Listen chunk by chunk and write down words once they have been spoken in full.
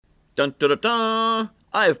Dun dun dun dun!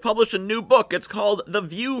 I've published a new book. It's called The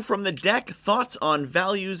View from the Deck, Thoughts on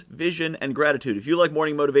Values, Vision, and Gratitude. If you like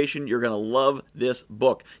morning motivation, you're going to love this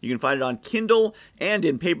book. You can find it on Kindle and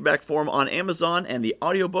in paperback form on Amazon, and the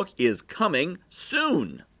audiobook is coming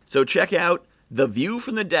soon. So check out The View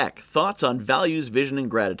from the Deck, Thoughts on Values, Vision, and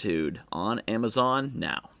Gratitude on Amazon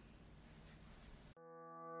now.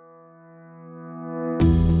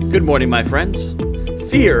 Good morning, my friends.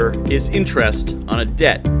 Fear is interest on a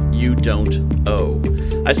debt you don't owe.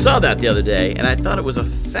 I saw that the other day, and I thought it was a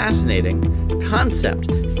fascinating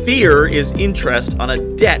concept. Fear is interest on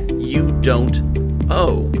a debt you don't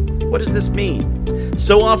owe. What does this mean?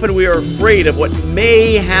 So often we are afraid of what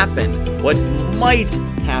may happen, what might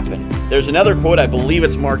happen. There's another quote, I believe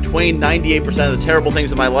it's Mark Twain, 98% of the terrible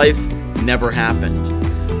things in my life never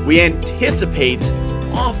happened. We anticipate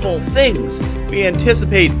awful things. We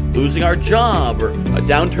anticipate losing our job, or a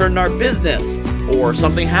downturn in our business, or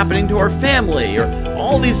something happening to our family, or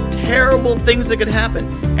all these terrible things that could happen.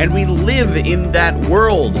 And we live in that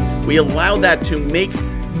world. We allow that to make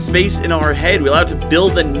space in our head. We allow it to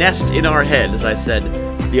build a nest in our head, as I said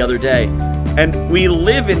the other day. And we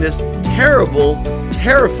live in this terrible,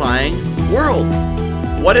 terrifying world.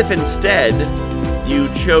 What if instead you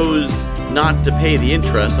chose not to pay the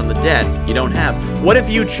interest on the debt you don't have? What if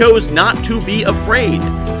you chose not to be afraid?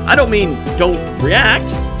 I don't mean don't react,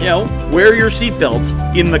 wear your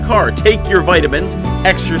seatbelt in the car, take your vitamins,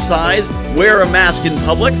 exercise, wear a mask in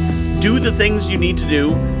public, do the things you need to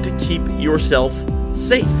do to keep yourself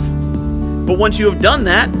safe. But once you have done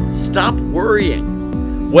that, stop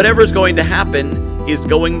worrying. Whatever's going to happen is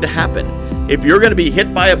going to happen. If you're going to be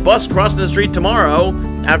hit by a bus crossing the street tomorrow,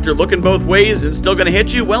 after looking both ways and it's still going to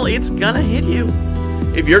hit you, well, it's going to hit you.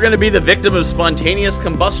 If you're going to be the victim of spontaneous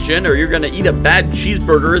combustion, or you're going to eat a bad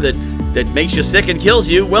cheeseburger that makes you sick and kills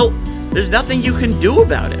you, well, there's nothing you can do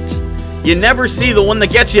about it. You never see the one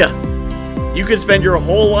that gets you. You could spend your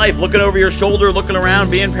whole life looking over your shoulder, looking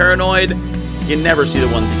around, being paranoid. You never see the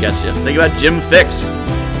one that gets you. Think about Jim Fixx,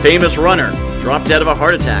 famous runner, dropped dead of a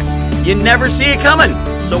heart attack. You never see it coming.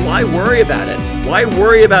 So why worry about it? Why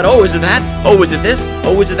worry about, oh, is it that? Oh, is it this?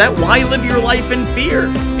 Oh, is it that? Why live your life in fear?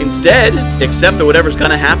 Instead, accept that whatever's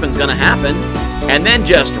going to happen is going to happen, and then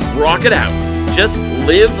just rock it out. Just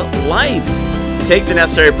live life. Take the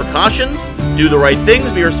necessary precautions, do the right things,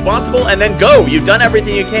 be responsible, and then go. You've done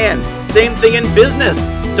everything you can. Same thing in business.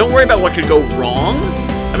 Don't worry about what could go wrong.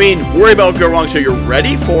 Worry about what could go wrong so you're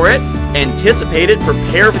ready for it, anticipate it,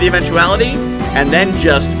 prepare for the eventuality, and then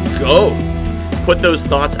just go. Put those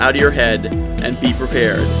thoughts out of your head and be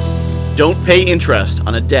prepared. Don't pay interest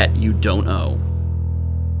on a debt you don't owe.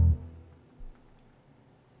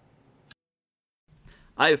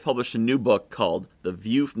 I have published a new book called The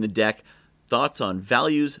View from the Deck, Thoughts on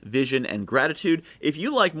Values, Vision, and Gratitude. If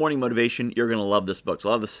you like morning motivation, you're going to love this book. It's a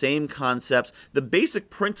lot of the same concepts. The basic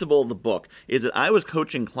principle of the book is that I was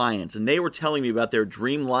coaching clients, and they were telling me about their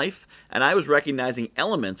dream life, and I was recognizing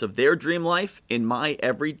elements of their dream life in my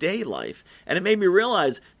everyday life. And it made me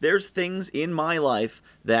realize there's things in my life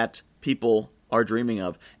that people are dreaming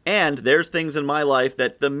of. And there's things in my life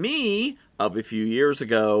that the me of a few years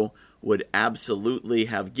ago would absolutely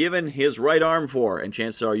have given his right arm for, and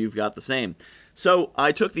chances are you've got the same. So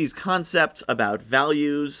I took these concepts about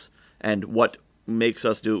values and what makes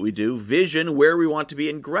us do what we do, vision, where we want to be,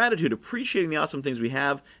 and gratitude, appreciating the awesome things we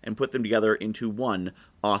have, and put them together into one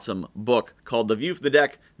awesome book called The View from the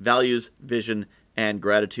Deck, Values, Vision, and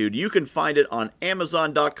Gratitude. You can find it on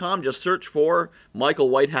Amazon.com. Just search for Michael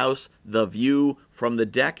Whitehouse, The View from the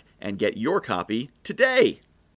Deck, and get your copy today.